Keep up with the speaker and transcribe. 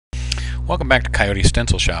Welcome back to Coyote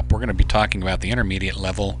Stencil Shop. We're going to be talking about the intermediate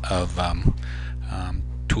level of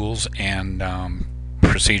tools and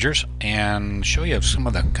procedures and show you some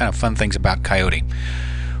of the kind of fun things about Coyote.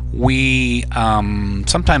 We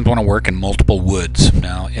sometimes want to work in multiple woods.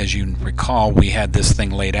 Now, as you recall, we had this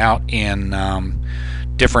thing laid out in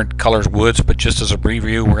different colors woods, but just as a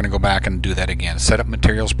preview, we're going to go back and do that again. Set up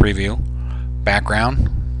materials preview, background,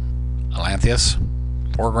 Ailanthus,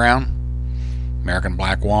 foreground, American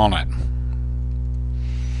black walnut.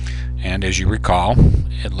 And as you recall,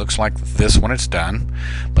 it looks like this when it's done.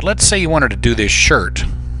 But let's say you wanted to do this shirt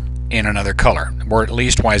in another color, or at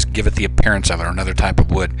least wise give it the appearance of it, or another type of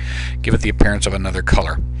wood, give it the appearance of another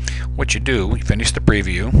color. What you do, you finish the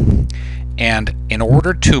preview, and in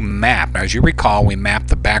order to map, as you recall, we map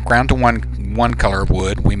the background to one color of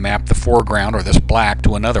wood, we map the foreground, or this black,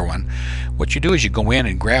 to another one. What you do is you go in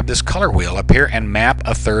and grab this color wheel up here and map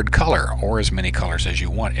a third color, or as many colors as you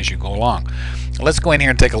want as you go along. Let's go in here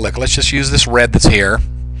and take a look. Let's just use this red that's here.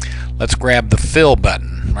 Let's grab the fill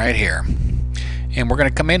button right here. And we're going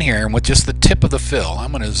to come in here, and with just the tip of the fill,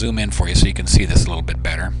 I'm going to zoom in for you so you can see this a little bit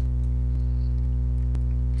better.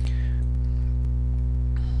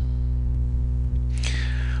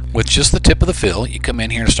 With just the tip of the fill, you come in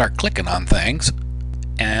here and start clicking on things,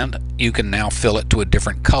 and you can now fill it to a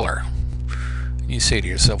different color. You say to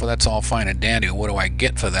yourself, well, that's all fine and dandy. What do I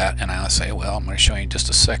get for that? And I'll say, well, I'm going to show you in just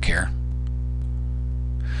a sec here.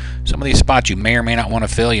 Some of these spots you may or may not want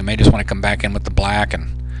to fill. You may just want to come back in with the black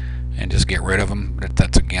and just get rid of them. But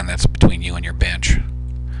that's between you and your bench.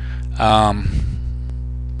 But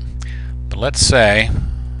let's say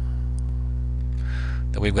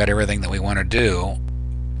that we've got everything that we want to do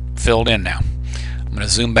filled in now. I'm going to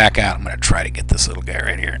zoom back out. I'm going to try to get this little guy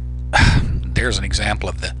right here. There's an example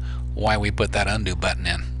of why we put that undo button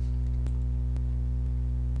in.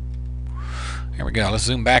 Here we go. Let's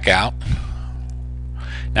zoom back out.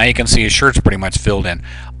 Now you can see his shirt's pretty much filled in.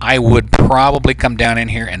 I would probably come down in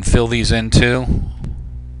here and fill these in too,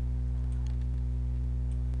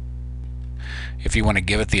 if you want to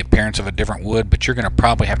give it the appearance of a different wood, but you're going to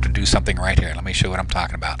probably have to do something right here. Let me show you what I'm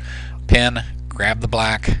talking about. Pen, grab the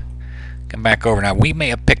black, come back over. Now we may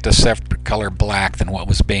have picked a separate color black than what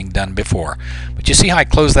was being done before, but you see how I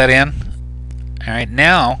close that in? Alright,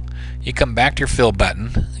 now you come back to your fill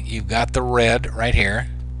button. You've got the red right here,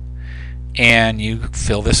 and you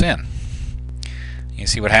fill this in. You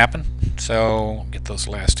see what happened? So get those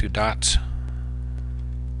last two dots,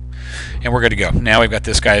 and we're good to go. Now we've got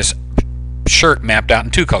this guy's shirt mapped out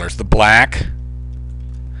in two colors: the black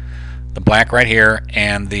right here,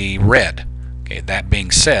 and the red. Okay, that being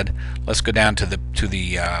said, let's go down to the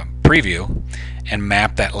preview and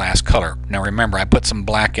map that last color. Now remember, I put some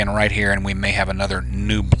black in right here, and we may have another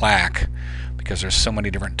new black because there's so many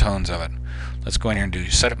different tones of it. Let's go in here and do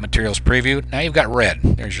Set Up Materials Preview. Now you've got red.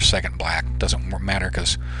 There's your second black. Doesn't matter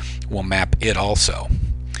because we'll map it also.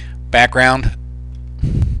 Background,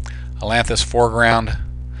 Ailanthus foreground,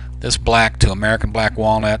 this black to American black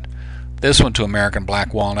walnut, this one to American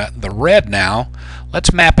black walnut. The red now,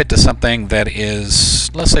 let's map it to something that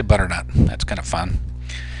is, let's say butternut. That's kind of fun.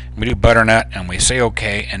 We do butternut and we say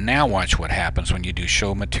OK, and now watch what happens when you do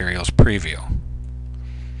Show Materials Preview.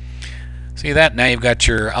 See that? Now you've got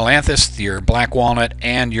your Ailanthus, your black walnut,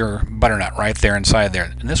 and your butternut right there inside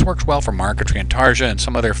there. And this works well for marquetry, intarsia, and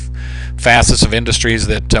some other facets of industries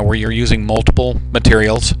that where you're using multiple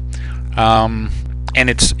materials. And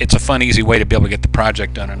it's a fun, easy way to be able to get the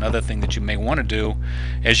project done. Another thing that you may want to do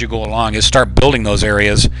as you go along is start building those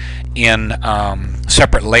areas in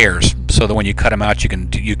separate layers, so that when you cut them out,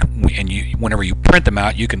 whenever you print them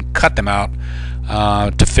out, you can cut them out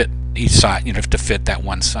to fit each side, to fit that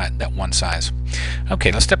one size. Okay,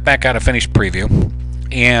 let's step back out of finished preview,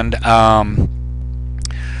 and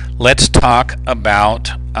let's talk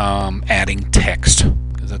about adding text,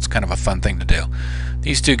 because that's kind of a fun thing to do.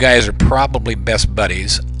 These two guys are probably best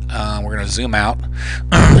buddies. We're going to zoom out,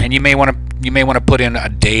 and you may want to put in a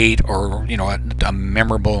date, or a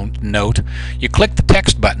memorable note. You click the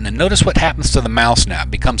text button, and notice what happens to the mouse now. It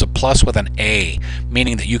becomes a plus with an A,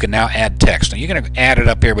 meaning that you can now add text. Now you're going to add it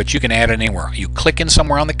up here, but you can add it anywhere. You click in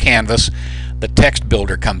somewhere on the canvas, the text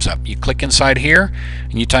builder comes up. You click inside here,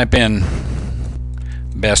 and you type in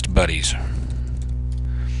best buddies.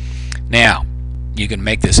 Now you can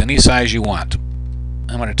make this any size you want.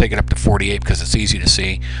 I'm going to take it up to 48 because it's easy to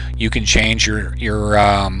see. You can change your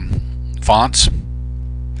fonts,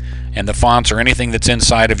 and the fonts are anything that's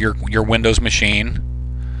inside of your Windows machine.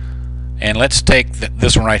 And let's take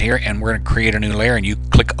this one right here, and we're going to create a new layer, and you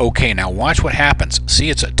click OK. Now watch what happens. See,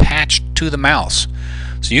 it's attached to the mouse.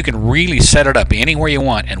 So you can really set it up anywhere you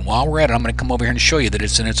want. And while we're at it, I'm going to come over here and show you that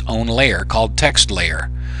it's in its own layer called text layer.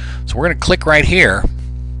 So we're going to click right here,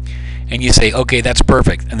 and you say, okay, that's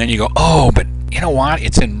perfect. And then you go, oh, but you know what?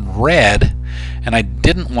 It's in red, and I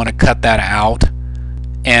didn't want to cut that out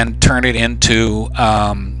and turn it into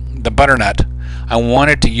the butternut. I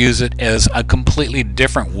wanted to use it as a completely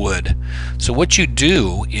different wood. So what you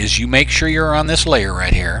do is you make sure you're on this layer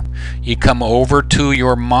right here. You come over to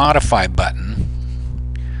your modify button.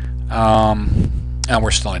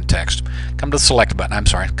 We're still in text. Come to the select button. I'm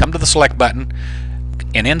sorry. Come to the select button,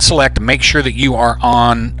 and in select, make sure that you are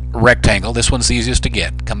on rectangle. This one's the easiest to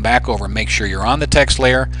get. Come back over and make sure you're on the text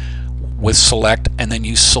layer with select, and then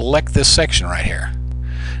you select this section right here.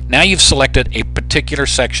 Now you've selected a particular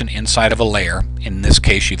section inside of a layer. In this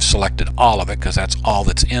case, you've selected all of it because that's all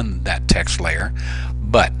that's in that text layer.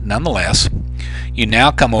 But nonetheless, you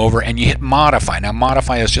now come over and you hit modify. Now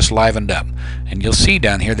modify is just livened up, and you'll see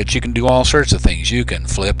down here that you can do all sorts of things. You can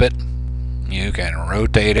flip it, you can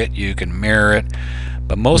rotate it, you can mirror it,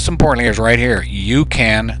 but most importantly is right here, you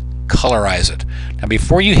can colorize it. Now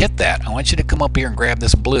before you hit that, I want you to come up here and grab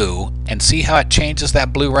this blue and see how it changes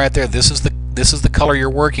that blue right there. This is the color you're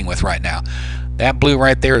working with right now. That blue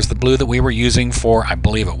right there is the blue that we were using for, I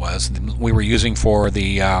believe it was, we were using for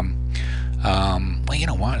the well, you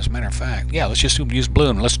know what, as a matter of fact, yeah, let's just use blue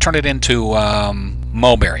and let's turn it into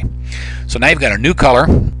mulberry. So now you've got a new color,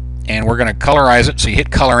 and we're going to colorize it. So you hit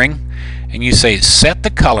coloring, and you say set the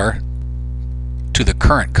color to the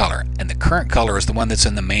current color, and the current color is the one that's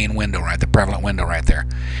in the main window, right, the prevalent window right there.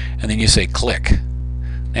 And then you say click.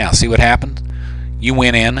 Now see what happened? You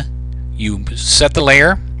went in, you set the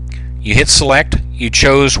layer, you hit select, you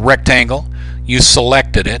chose rectangle, you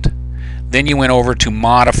selected it, then you went over to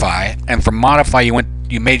modify, and from modify you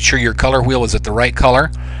made sure your color wheel was at the right color,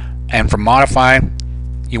 and from modify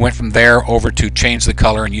you went from there over to change the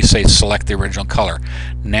color, and you say select the original color.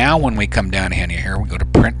 Now when we come down in here, we go to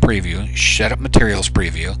print preview, set up materials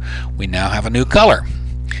preview, we now have a new color,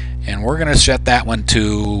 and we're going to set that one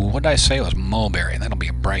to, what did I say, it was mulberry, and that'll be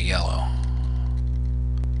a bright yellow.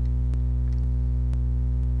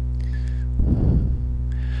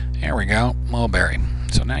 There we go, mulberry.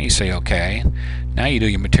 So now you say OK. Now you do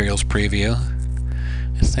your materials preview,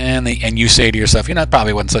 and you say to yourself, you know, that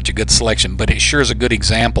probably wasn't such a good selection, but it sure is a good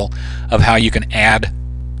example of how you can add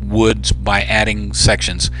woods by adding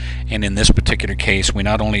sections. And in this particular case, we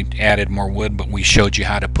not only added more wood, but we showed you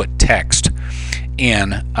how to put text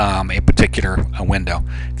in a particular window.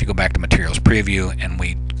 If you go back to materials preview and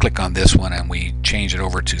we click on this one and we change it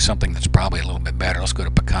over to something that's probably a little bit better, let's go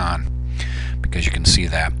to pecan, because you can see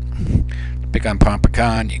that. Pick on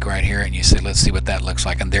pecan, you go right here and you say, let's see what that looks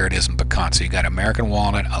like, and there it is in pecan. So you got American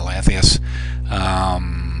walnut, Alethias,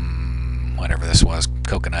 whatever this was,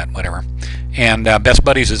 coconut, whatever, and Best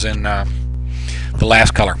Buddies is in the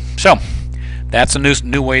last color. So that's a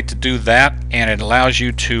new way to do that, and it allows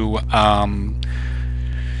you to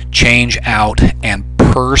change out and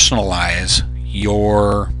personalize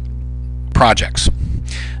your projects.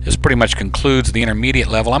 This pretty much concludes the intermediate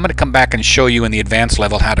level. I'm going to come back and show you in the advanced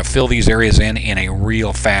level how to fill these areas in a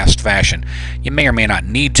real fast fashion. You may or may not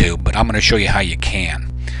need to, but I'm going to show you how you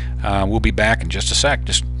can. We'll be back in just a sec.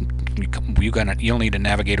 You'll need to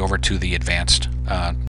navigate over to the advanced